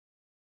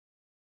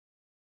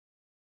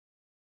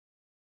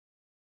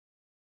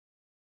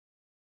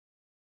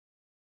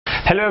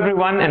Hello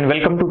everyone and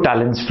welcome to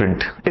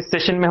TalentSprint। इस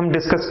session में हम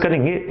डिस्कस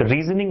करेंगे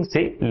रीजनिंग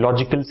से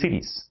लॉजिकल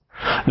सीरीज।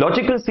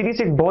 लॉजिकल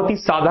सीरीज एक बहुत ही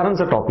साधारण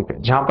सा टॉपिक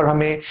है जहां पर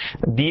हमें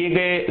दिए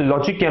गए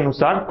लॉजिक के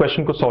अनुसार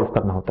क्वेश्चन को सॉल्व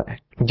करना होता है।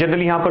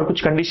 जनरली यहां पर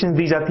कुछ कंडीशंस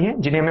दी जाती हैं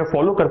जिन्हें हमें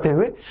फॉलो करते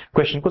हुए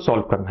क्वेश्चन को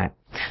सॉल्व करना है।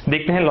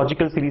 देखते हैं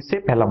लॉजिकल सीरीज से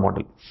पहला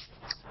मॉडल।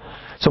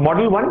 सो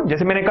मॉडल 1,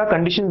 जैसे मैंने कहा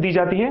कंडीशंस दी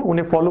जाती हैं,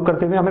 उन्हें फॉलो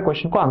करते हुए हमें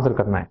क्वेश्चन को आंसर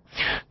करना है।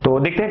 तो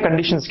देखते हैं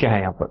कंडीशंस क्या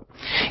है यहां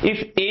पर।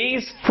 If A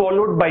is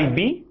followed by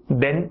B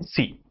then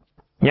सी,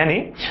 यानी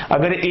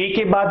अगर ए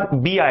के बाद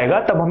बी आएगा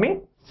तब हमें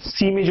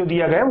सी में जो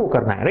दिया गया है वो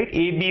करना है, राइट।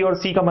 ए बी और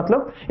सी का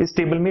मतलब इस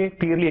टेबल में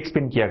क्लियरली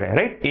एक्सप्लेन किया गया है,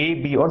 राइट। ए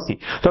बी और सी।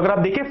 तो अगर आप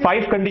देखें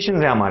 5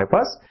 कंडीशंस है हमारे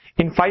पास।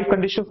 इन 5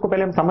 कंडीशंस को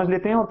पहले हम समझ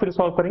लेते हैं और फिर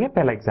सॉल्व करेंगे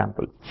पहला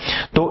एग्जांपल।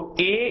 तो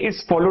ए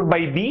is followed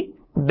by B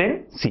then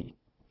सी।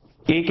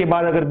 ए के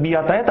बाद अगर बी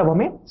आता है तब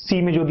हमें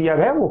सी में जो दिया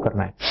गया है वो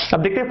करना है।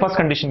 अब देखते हैं फर्स्ट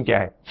कंडीशन क्या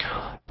है।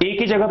 ए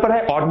की जगह पर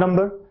है ऑड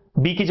नंबर,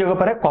 बी की जगह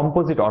पर है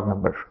कॉम्पोजिट ऑड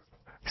नंबर,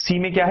 सी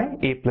में क्या है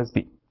ए प्लस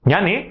बी।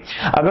 यानी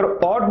अगर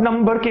ऑड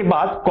नंबर के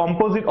बाद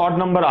कॉम्पोजिट ऑड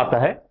नंबर आता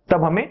है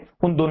तब हमें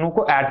उन दोनों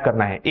को ऐड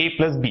करना है, ए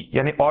प्लस बी,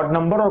 यानी ऑड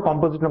नंबर और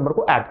कॉम्पोजिट नंबर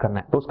को ऐड करना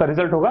है। तो उसका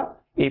रिजल्ट होगा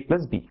ए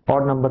plus B,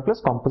 odd number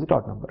plus composite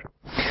odd number.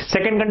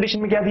 Second condition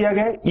में क्या दिया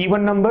गया है,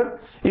 even number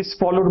is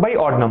followed by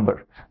odd number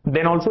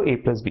then also a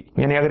plus B,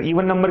 यानी अगर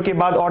इवन नंबर के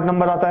बाद ऑड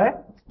नंबर आता है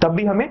तब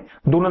भी हमें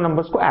दोनों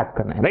नंबर्स को ऐड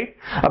करना है, राइट।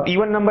 अब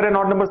even number and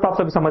odd numbers तो आप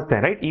सभी समझते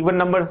हैं, राइट। इवन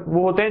नंबर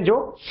वो होते हैं जो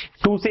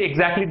 2 से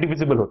एग्जैक्टली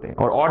डिविजिबल होते हैं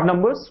और ऑड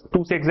नंबर्स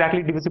 2 से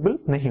एग्जैक्टली डिविजिबल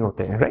नहीं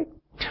होते हैं,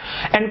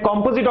 right. And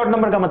composite odd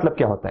number का मतलब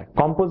क्या होता है।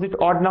 कॉम्पोजिट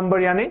ऑड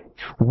नंबर यानी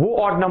वो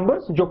ऑड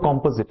नंबर्स जो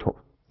कॉम्पोजिट हो,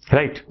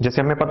 राइट।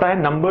 जैसे हमें पता है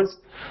नंबर्स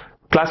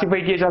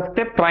क्लासिफाई किए जा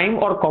सकते हैं प्राइम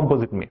और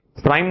कॉम्पोजिट में।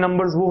 प्राइम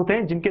नंबर्स वो होते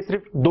हैं जिनके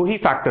सिर्फ 2 ही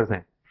फैक्टर्स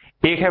हैं,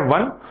 एक है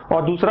 1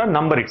 और दूसरा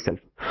नंबर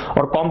इटसेल्फ।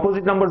 और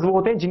कॉम्पोजिट नंबर्स वो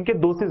होते हैं जिनके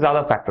 2 से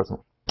ज्यादा फैक्टर्स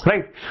हो,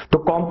 राइट। तो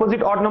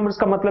कॉम्पोजिट ऑड नंबर्स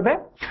का मतलब है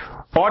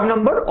ऑड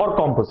नंबर और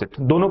कॉम्पोजिट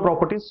दोनों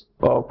प्रॉपर्टीज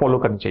फॉलो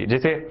करनी चाहिए।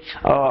 जैसे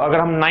अगर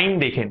हम 9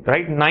 देखें,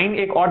 राइट, 9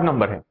 एक ऑड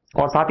नंबर है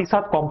और साथ ही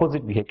साथ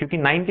कॉम्पोजिट भी है क्योंकि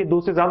 9 के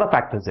 2 से ज्यादा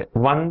फैक्टर्स है,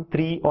 1,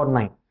 3 और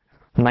 9।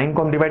 9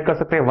 को हम डिवाइड कर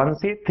सकते हैं 1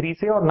 से, 3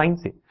 से और 9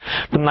 से।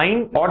 तो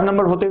 9 ऑड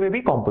नंबर होते हुए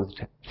भी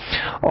कॉम्पोजिट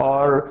है।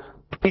 और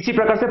इसी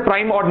प्रकार से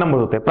प्राइम ऑड नंबर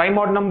होते हैं। प्राइम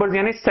ऑड नंबर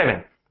यानी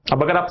 7।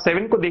 अब अगर आप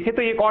 7 को देखें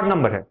तो ये एक ऑड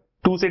नंबर है,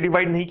 2 से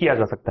डिवाइड नहीं किया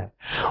जा सकता है।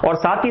 और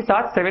साथ ही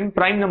साथ 7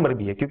 प्राइम नंबर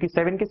भी है क्योंकि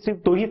 7 के सिर्फ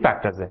 2 ही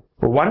फैक्टर्स है,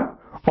 1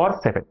 और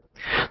 7।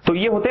 तो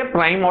ये होते हैं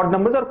प्राइम ऑड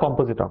नंबर्स और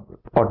कॉम्पोजिट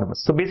ऑड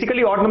नंबर्स। तो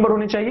बेसिकली ऑड नंबर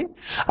होने चाहिए।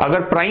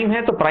 अगर प्राइम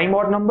है तो प्राइम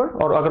ऑड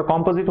नंबर और अगर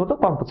कॉम्पोजिट हो तो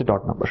कॉम्पोजिट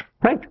ऑड नंबर,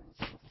 राइट।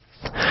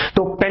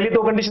 तो पहले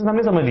 2 कंडीशन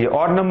हमने समझ लिए।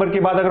 ऑड नंबर के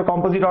बाद अगर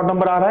कॉम्पोजिट ऑड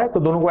नंबर आ रहा है तो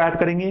दोनों को ऐड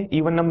करेंगे।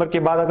 इवन नंबर के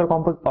बाद अगर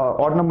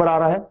ऑड नंबर आ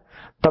रहा है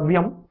तब भी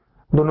हम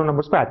दोनों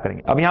नंबर्स को ऐड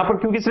करेंगे। अब यहां पर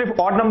क्योंकि सिर्फ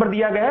ऑड नंबर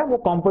दिया गया है, वो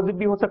कॉम्पोजिट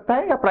भी हो सकता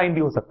है या प्राइम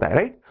भी हो सकता है,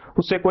 राइट।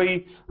 उससे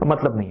कोई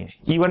मतलब नहीं है।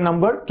 इवन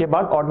नंबर के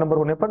बाद ऑड नंबर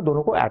होने पर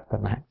दोनों को ऐड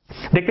करना है।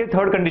 देखते हैं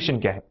थर्ड कंडीशन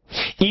क्या है।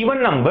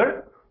 Even number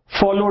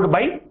followed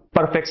by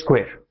perfect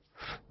square,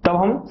 तब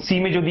हम सी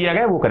में जो दिया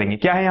गया है वो करेंगे।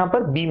 क्या है यहां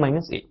पर, बी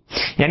माइनस ए,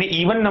 यानी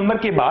इवन नंबर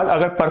के बाद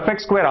अगर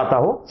परफेक्ट स्क्वायर आता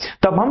हो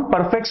तब हम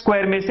परफेक्ट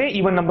स्क्वायर में से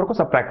इवन नंबर को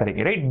सबट्रैक्ट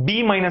करेंगे, राइट।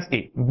 बी माइनस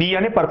ए, बी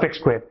यानी perfect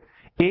square,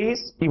 A is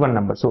even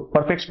number, so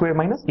perfect square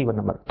minus even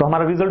number. तो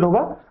हमारा रिजल्ट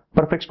होगा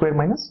perfect square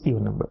minus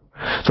even number.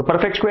 So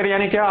perfect square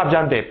यानी क्या, आप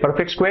जानते हैं।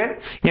 परफेक्ट स्क्वायर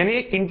यानी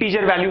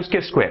इंटीजर वैल्यूज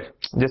के स्क्वायर,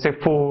 जैसे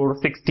 4,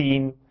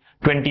 16,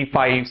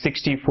 25,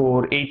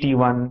 64,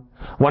 81,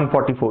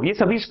 144, ये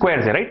सभी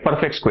स्क्वायर्स है, राइट।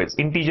 परफेक्ट स्क्वायर्स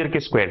इंटीजर के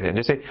स्क्वायर्स है।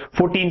 जैसे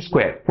 14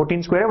 स्क्वायर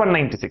है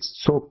 196,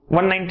 सो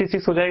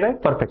 196 हो जाएगा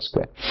परफेक्ट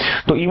स्क्वायर।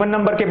 तो इवन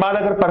नंबर के बाद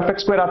अगर परफेक्ट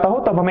स्क्वायर आता हो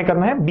तब हमें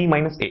करना है बी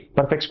माइनस ए,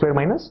 perfect square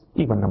minus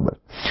even number.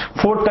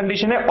 Fourth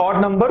condition है odd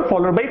number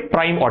followed by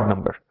prime odd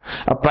number.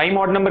 अब प्राइम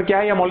ऑड नंबर क्या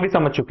है हम ऑलरेडी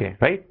समझ चुके हैं,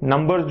 राइट।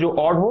 नंबर जो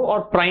ऑड हो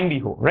और प्राइम भी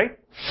हो, राइट।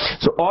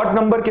 सो ऑड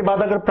नंबर के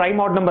बाद अगर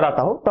प्राइम ऑड नंबर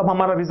आता हो तब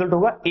हमारा रिजल्ट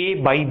होगा ए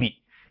बाई बी।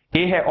 ए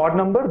है ऑड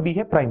नंबर, बी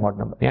है प्राइम ऑड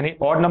नंबर, यानी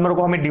ऑड नंबर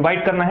को हमें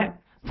डिवाइड करना है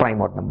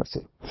प्राइम ऑड नंबर से।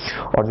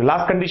 और जो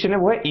लास्ट कंडीशन है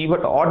वो है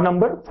even odd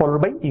number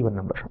followed by even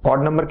number.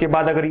 Odd number के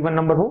बाद अगर इवन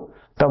नंबर हो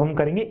तब हम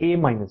करेंगे ए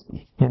माइनस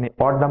बी, यानी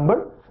odd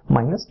number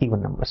minus even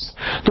numbers.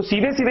 तो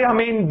सीधे सीधे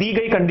हमें इन दी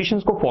गई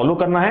कंडीशंस को फॉलो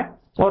करना है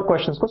और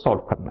क्वेश्चंस को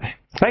सॉल्व करना है,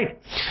 राइट।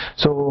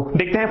 सो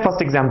देखते हैं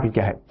फर्स्ट एग्जांपल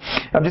क्या है।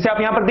 अब जैसे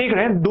आप यहां पर देख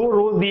रहे हैं 2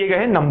 रोज दिए गए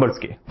हैं नंबर्स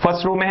के।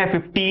 फर्स्ट रो में है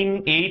 15,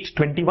 8,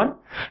 21।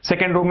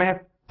 सेकेंड रो में है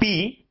पी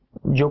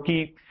जो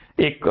कि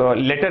एक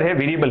लेटर है,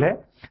 वेरिएबल है,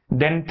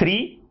 देन 3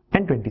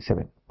 एंड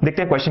 27।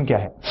 देखते हैं क्वेश्चन क्या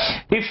है।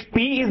 If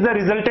P is the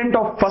resultant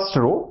of first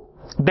row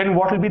then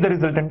what will be the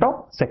resultant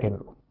of second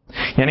row.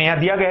 यानी यहां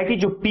दिया गया है कि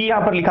जो P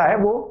यहां पर लिखा है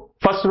वो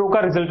फर्स्ट रो का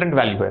रिजल्टेंट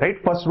वैल्यू है,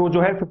 राइट। फर्स्ट रो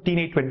जो है 15,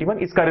 8, 21,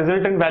 इसका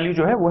रिजल्टेंट वैल्यू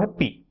जो है वो है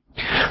P।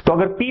 तो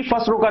अगर P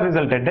फर्स्ट रो का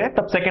रिजल्टेंट है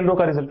तब सेकेंड रो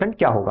का रिजल्टेंट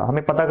क्या होगा,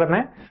 हमें पता करना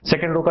है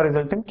सेकेंड रो का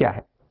रिजल्टेंट क्या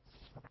है।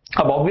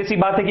 अब ऑब्वियसली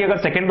बात है कि अगर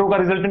सेकंड रो का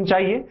रिजल्टेंट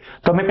चाहिए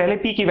तो हमें पहले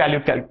पी की वैल्यू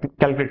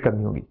कैलकुलेट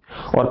करनी होगी,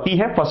 और पी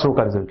है फर्स्ट रो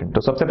का रिजल्टेंट।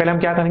 तो सबसे पहले हम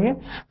क्या करेंगे,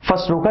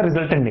 फर्स्ट रो का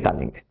रिजल्टेंट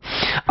निकालेंगे।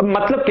 अब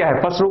मतलब क्या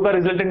है फर्स्ट रो का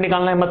रिजल्टेंट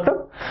निकालना है,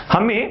 मतलब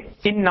हमें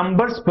इन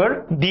नंबर्स पर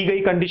दी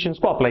गई कंडीशंस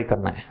को अप्लाई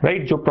करना है,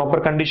 राइट। जो प्रॉपर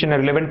कंडीशन है,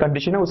 रिलेवेंट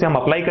कंडीशन है, उसे हम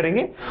अप्लाई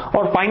करेंगे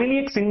और फाइनली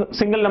एक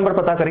सिंगल नंबर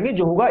पता करेंगे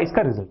जो होगा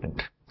इसका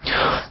रिजल्टेंट।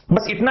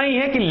 बस इतना ही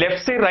है कि लेफ्ट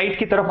से राइट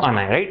की तरफ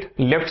आना है, राइट।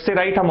 लेफ्ट से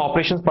राइट हम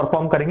ऑपरेशंस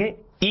परफॉर्म करेंगे,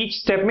 ईच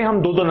स्टेप में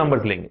हम दो दो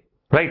नंबर्स लेंगे,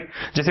 राइट।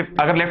 जैसे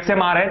अगर लेफ्ट से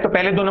हम आ रहे हैं तो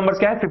पहले दो नंबर्स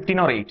क्या है, 15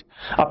 और 8।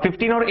 अब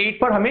 15 और 8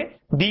 पर हमें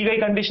दी गई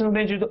कंडीशन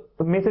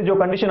में से जो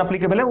कंडीशन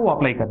अप्लीकेबल है वो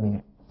अप्लाई करनी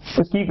है,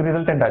 उसकी एक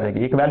रिजल्टेंट आ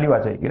जाएगी, एक वैल्यू आ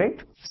जाएगी,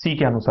 राइट, सी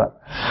के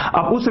अनुसार।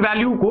 अब उस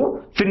वैल्यू को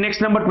फिर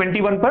नेक्स्ट नंबर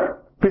 21 पर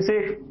फिर से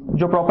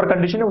जो प्रॉपर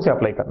कंडीशन है उसे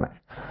अप्लाई करना है,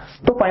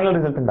 तो फाइनल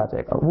रिजल्टेंट आ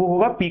जाएगा, वो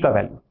होगा पी का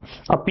वैल्यू।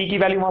 अब पी की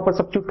वैल्यू वहां पर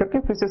सब्स्टिट्यूट करके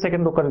फिर से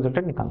सेकंड रो का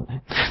रिजल्टेंट निकालना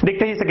है।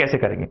 देखते हैं इसे कैसे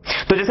करेंगे।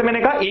 तो जैसे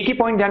मैंने कहा, एक ही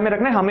पॉइंट ध्यान में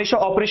रखना है, हमेशा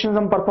ऑपरेशंस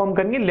हम परफॉर्म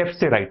करेंगे लेफ्ट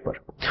से राइट पर,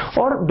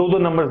 और दो दो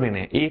नंबर्स लेने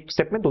हैं, एक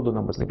स्टेप में दो दो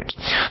नंबर्स लेने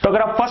हैं। तो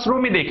अगर आप फर्स्ट रो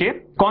में देखें,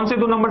 कौन से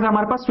दो नंबर्स है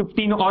हमारे पास,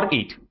 15 और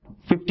 8,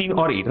 15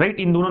 और 8, राइट।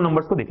 इन दोनों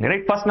नंबर्स को देख लें,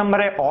 राइट। फर्स्ट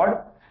नंबर है ऑड,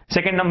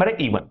 सेकंड नंबर है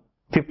इवन।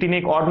 15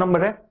 एक ऑड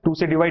नंबर है, 2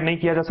 से डिवाइड नहीं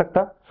किया जा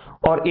सकता,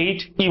 और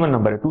 8 इवन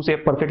नंबर है, 2 से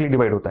परफेक्टली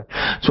डिवाइड होता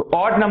है। So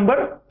odd number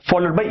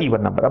followed by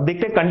even number. अब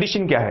देखते हैं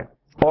कंडीशन क्या है,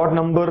 odd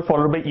number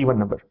followed by even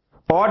number,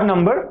 odd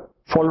number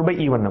followed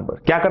by even number.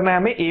 क्या करना है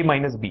हमें, a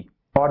minus B,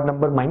 odd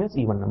number minus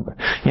even number,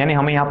 यानी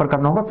हमें यहां पर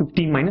करना होगा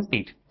 15 माइनस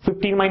 8,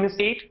 15 माइनस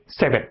 8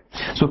 7।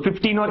 सो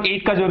 15 और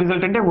 8 का जो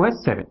रिजल्टेंट है वो है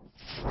 7,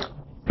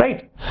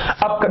 राइट।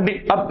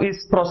 अब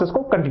इस प्रोसेस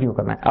को कंटिन्यू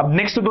करना है। अब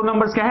नेक्स्ट दो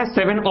नंबर्स क्या है,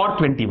 7 और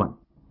 21,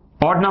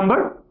 ऑड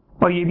नंबर,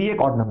 और ये भी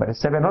एक ऑड नंबर है,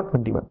 7 और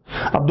 21।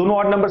 अब दोनों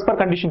ऑड नंबर्स पर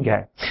कंडीशन क्या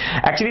है,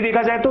 एक्चुअली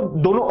देखा जाए तो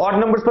दोनों ऑड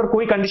नंबर्स पर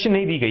कोई कंडीशन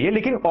नहीं दी गई है,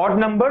 लेकिन odd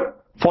number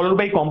followed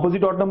by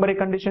composite odd number एक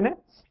कंडीशन है,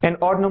 and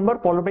odd number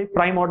followed by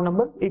prime odd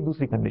number एक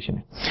दूसरी कंडीशन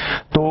है।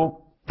 तो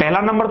पहला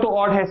नंबर तो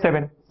ऑड है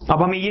 7,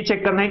 अब हमें ये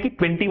चेक करना है कि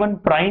 21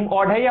 प्राइम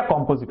ऑड है या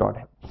कॉम्पोजिट ऑड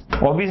है।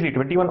 ऑब्वियसली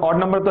 21 ऑड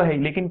नंबर तो है,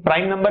 लेकिन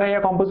प्राइम नंबर है या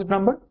कॉम्पोजिट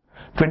नंबर,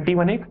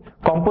 21 एक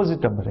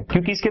कॉम्पोजिट नंबर है,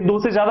 क्योंकि इसके दो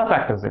से ज्यादा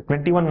फैक्टर्स है।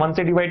 21 1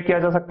 से डिवाइड किया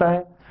जा सकता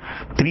है,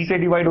 3 से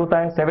डिवाइड होता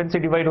है, 7 से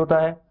डिवाइड होता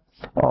है,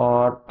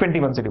 और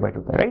 21 से डिवाइड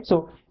होता है, राइट।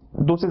 सो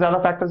दो से ज्यादा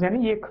फैक्टर्स,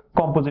 यानी ये एक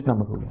कॉम्पोजिट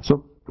नंबर हो गया।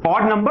 So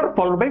odd number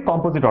followed by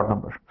composite odd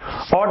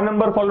number, odd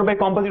number followed by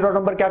composite odd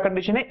number क्या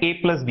कंडीशन है, a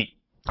प्लस बी।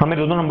 हमें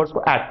दोनों नंबर्स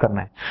को ऐड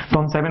करना है, तो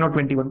हम 7 और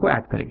 21 को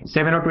ऐड करेंगे।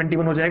 7 और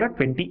 21 हो जाएगा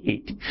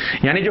 28,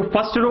 यानी जो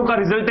फर्स्ट रो का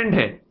रिजल्टेंट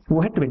है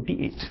वो है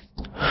 28।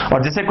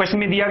 और जैसे क्वेश्चन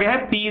में दिया गया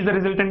है, P is the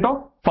resultant of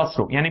first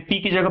row, यानी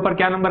P की जगह पर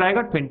क्या नंबर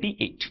आएगा,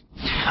 28।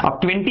 अब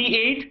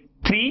 28,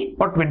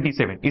 3 और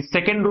 27 इस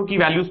सेकेंड रो की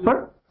वैल्यूज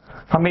पर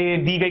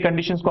हमें दी गई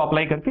कंडीशंस को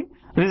अप्लाई करके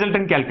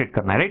रिजल्टेंट कैलकुलेट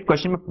करना है, राइट।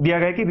 क्वेश्चन में दिया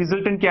गया है कि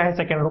रिजल्टेंट क्या है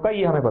सेकेंड रो का,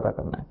 ये हमें पता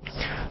करना है।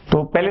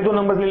 तो पहले दो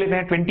नंबर्स ले लेते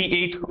हैं,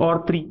 28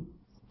 और 3,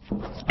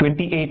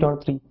 28 और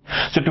 3।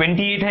 सो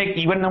 28 है एक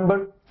इवन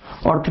नंबर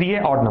और 3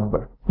 है ऑड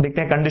नंबर।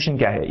 देखते हैं कंडीशन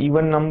क्या है,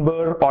 even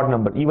number odd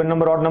number, even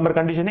number odd number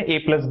condition है a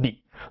प्लस बी,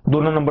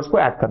 दोनों नंबर्स को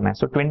ऐड करना है।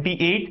 सो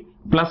 28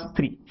 प्लस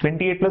 3,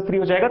 28 प्लस 3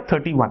 हो जाएगा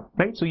 31,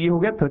 राइट। सो ये हो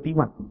गया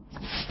 31,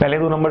 पहले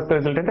दो नंबर्स का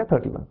रिजल्टेंट है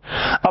 31।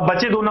 अब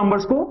बचे दो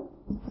नंबर्स को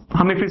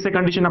हमें फिर से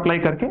कंडीशन अप्लाई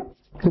करके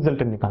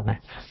रिजल्टेंट निकालना है,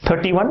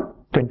 31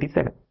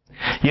 27।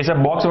 ये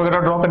सब बॉक्स वगैरह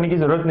ड्रॉ करने की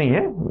जरूरत नहीं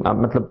है,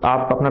 मतलब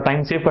आप अपना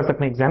टाइम सेव कर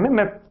सकते हैं एग्जाम में,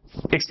 मैं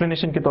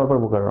एक्सप्लेनेशन के तौर पर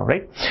वो कर रहा हूं,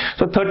 राइट।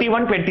 सो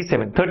 31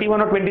 27,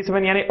 31 और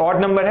 27 यानी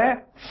ऑड नंबर है,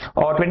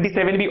 और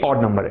 27 भी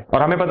ऑड नंबर है।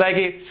 और हमें पता है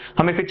कि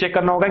हमें फिर चेक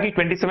करना होगा कि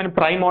 27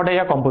 प्राइम ऑड है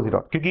या कॉम्पोजिट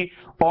ऑड, क्योंकि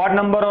ऑड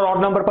नंबर और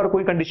ऑड नंबर पर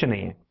कोई कंडीशन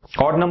नहीं है।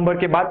 ऑड नंबर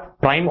के बाद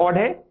प्राइम ऑड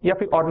है या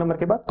फिर ऑड नंबर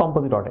के बाद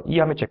कॉम्पोजिट ऑड है,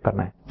 ये हमें चेक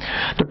करना है।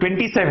 तो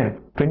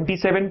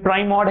 27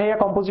 प्राइम ऑड है या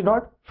कॉम्पोजिट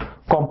ऑड,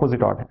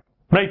 कॉम्पोजिट ऑड है,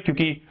 राइट,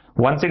 क्योंकि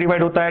 1 से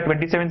डिवाइड होता है,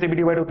 27 से भी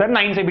डिवाइड होता है,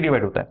 9 से भी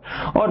डिवाइड होता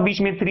है, और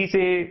बीच में 3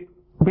 से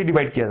भी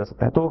डिवाइड किया जा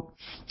सकता है। तो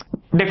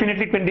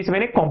डेफिनेटली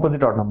 27 एक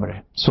कॉम्पोजिट ऑड नंबर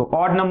है। So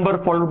odd number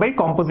followed by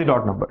composite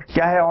odd number,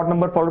 क्या है odd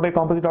number followed by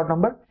composite odd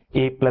number,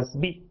 a plus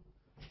B,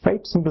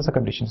 right, simple सा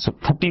कंडीशन। सो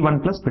 31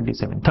 प्लस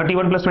 27,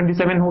 31 प्लस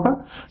 27 होगा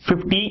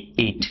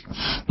 58,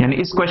 यानी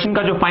इस क्वेश्चन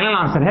का जो फाइनल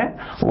आंसर है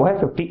वो है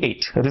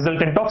 58,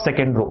 रिजल्टेंट ऑफ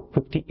सेकेंड रो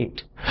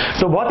 58।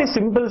 तो बहुत ही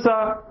सिंपल सा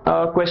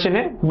क्वेश्चन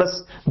है,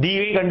 बस दी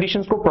गई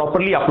कंडीशंस को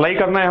प्रॉपरली अप्लाई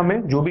करना है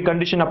हमें, जो भी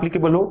कंडीशन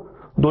अप्लीकेबल हो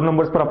दो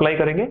नंबर्स पर अप्लाई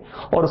करेंगे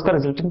और उसका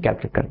रिजल्टेंट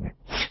कैलकुलेट करेंगे।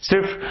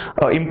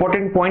 सिर्फ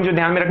इंपॉर्टेंट पॉइंट जो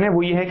ध्यान में रखना है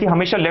वो ये है कि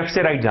हमेशा लेफ्ट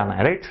से राइट जाना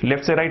है, राइट।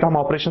 लेफ्ट से राइट हम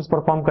ऑपरेशंस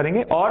परफॉर्म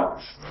करेंगे और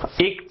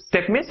एक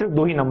स्टेप में सिर्फ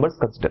दो ही नंबर्स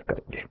कंसिडर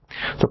करेंगे।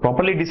 तो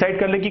प्रॉपरली डिसाइड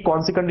कर ले कि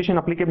कौन सी कंडीशन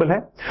अप्लीकेबल है,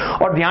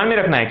 और ध्यान में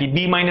रखना है कि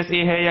b माइनस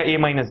ए है या a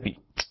माइनस बी,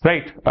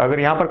 राइट। अगर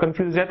यहां पर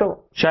कंफ्यूज है तो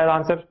शायद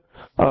आंसर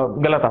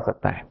गलत आ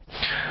सकता है।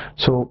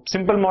 So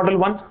simple model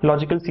 1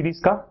 logical series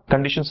का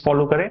कंडीशंस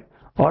फॉलो करें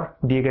और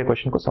दिए गए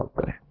क्वेश्चन को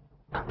सॉल्व करें।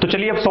 तो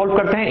चलिए अब सॉल्व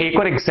करते हैं एक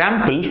और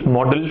एग्जाम्पल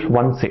मॉडल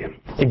 1 से,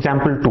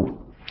 एग्जाम्पल 2।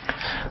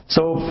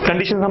 सो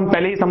कंडीशंस हम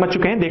पहले ही समझ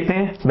चुके हैं, देखते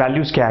हैं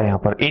वैल्यूज क्या है यहां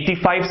पर।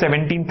 85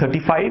 17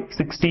 35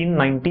 16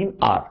 19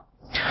 आर,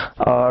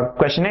 और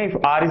क्वेश्चन है,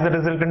 if are is the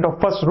resultant of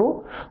first row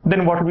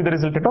then what will be the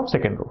resultant of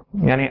second row.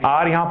 यानी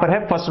आर यहां पर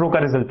है फर्स्ट रो का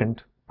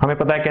रिजल्टेंट, हमें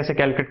पता है कैसे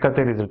कैलकुलेट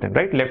करते हैं रिजल्टेंट,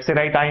 राइट। लेफ्ट से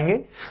राइट आएंगे,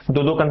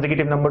 दो दो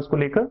कंसेक्यूटिव नंबर्स को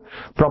लेकर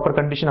प्रॉपर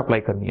कंडीशन अप्लाई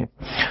करनी है,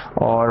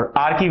 और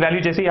आर की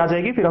वैल्यू जैसे ही आ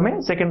जाएगी फिर हमें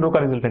सेकंड रो का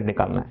रिजल्टेंट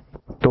निकालना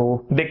है।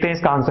 तो देखते हैं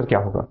इसका आंसर क्या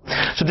होगा।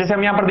 तो जैसे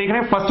हम यहां पर देख रहे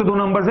हैं, फर्स्ट दो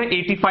नंबर्स है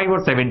 85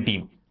 और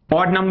 17,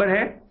 ऑड नंबर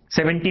है,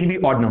 17 भी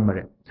ऑड नंबर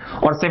है,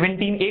 और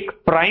 17 एक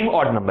प्राइम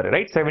ऑड नंबर है,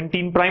 राइट।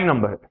 17 प्राइम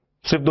नंबर है,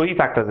 सिर्फ दो ही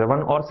फैक्टर्स है,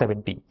 1 और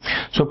 17,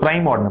 so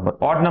prime odd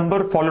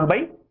number followed by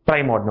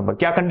prime odd number.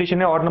 क्या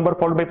कंडीशन है odd number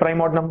followed by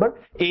prime odd number?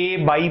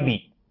 A by B,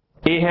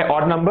 ए है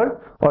ऑड नंबर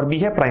और बी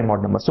है prime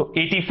odd number, so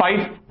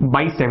 85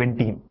 by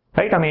 17,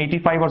 right. हमें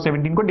 85 और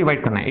 17 को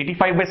डिवाइड करना है,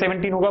 85 बाई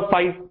 17 होगा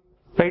 5,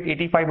 राइट।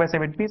 85 बाई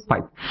 17 इज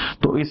 5,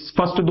 तो इस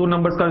फर्स्ट दो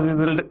नंबर्स का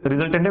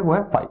रिजल्टेंट है वो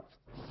है 5।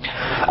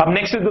 अब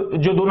नेक्स्ट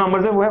जो दो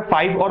नंबर्स है वो है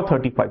 5 और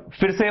 35,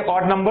 फिर से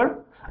ऑड नंबर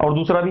और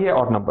दूसरा भी है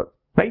ऑड नंबर,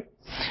 राइट।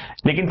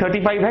 लेकिन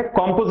 35 है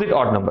कॉम्पोजिट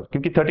ऑड नंबर,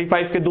 क्योंकि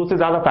 35 के दो से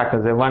ज्यादा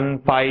फैक्टर्स है, 1,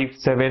 5,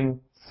 7,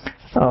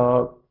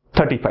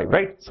 35,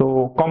 right.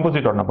 So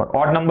composite odd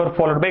number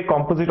followed by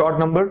composite odd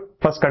number,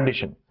 first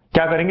condition.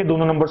 क्या करेंगे,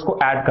 दोनों नंबर्स को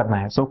ऐड करना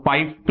है, सो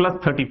 5 प्लस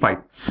 35,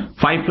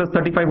 5 प्लस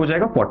 35 हो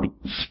जाएगा 40,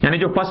 यानी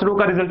जो फर्स्ट रो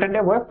का रिजल्टेंट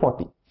है वो है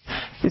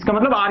 40। इसका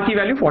मतलब आर की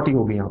वैल्यू 40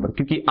 होगी यहां पर,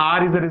 क्योंकि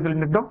are is the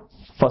resultant of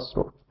first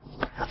row.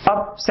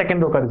 अब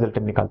सेकंड रो का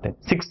रिजल्टेंट निकालते हैं,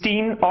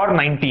 16 और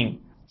 19,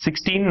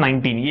 16,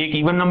 19 ये एक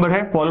इवन नंबर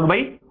है followed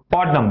by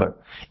odd number,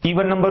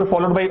 even number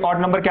followed by odd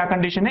number. क्या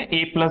कंडीशन है,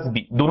 ए प्लस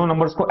बी, दोनों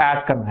नंबर्स को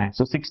ऐड करना है,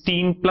 सो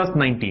 16 प्लस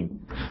 19,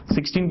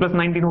 16 प्लस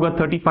 19 होगा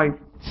 35,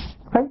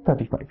 राइट,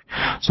 35।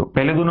 सो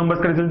पहले दो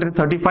नंबर्स का रिजल्ट है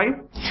 35।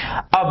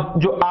 अब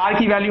जो आर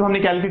की वैल्यू हमने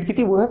कैलकुलेट की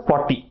थी वो है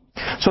 40,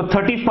 सो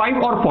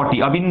 35 और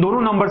 40, अब इन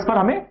दोनों नंबर्स पर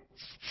हमें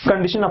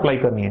कंडीशन अप्लाई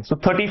करनी है। सो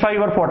 35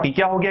 और 40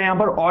 क्या हो गया यहां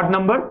पर, ऑड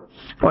नंबर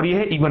और ये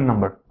है इवन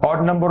नंबर।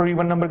 ऑड नंबर और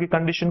इवन नंबर की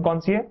कंडीशन कौन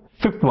सी है,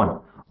 fifth one,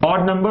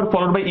 odd number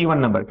followed by even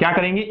number. क्या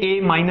करेंगे, ए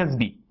माइनस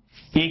बी,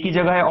 ए की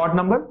जगह है ऑड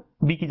नंबर,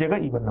 बी की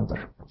जगह इवन नंबर,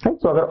 राइट।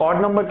 सो अगर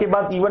ऑड नंबर के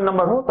बाद इवन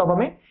नंबर हो तब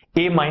हमें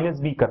ए माइनस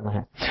बी करना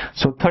है,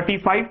 सो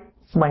 35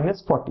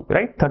 माइनस 40,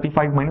 राइट,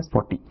 35 माइनस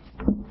 40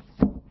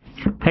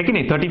 है कि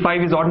नहीं।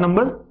 35 is odd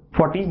number,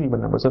 40 is even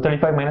number, so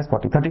 35 minus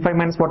 40, 35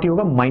 minus 40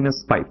 होगा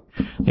 -5,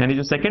 यानी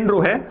जो सेकंड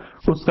रो है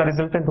उसका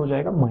रिजल्टेंट हो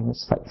जाएगा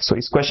 -5। सो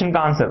इस क्वेश्चन का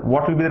answer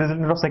what will be the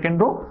resultant of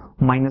second row,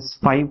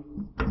 -5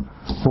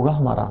 होगा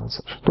हमारा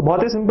आंसर। तो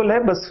बहुत ही सिंपल है,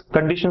 बस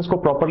कंडीशंस को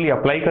प्रॉपर्ली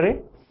अप्लाई करें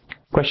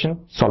क्वेश्चन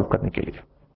सॉल्व करने के लिए।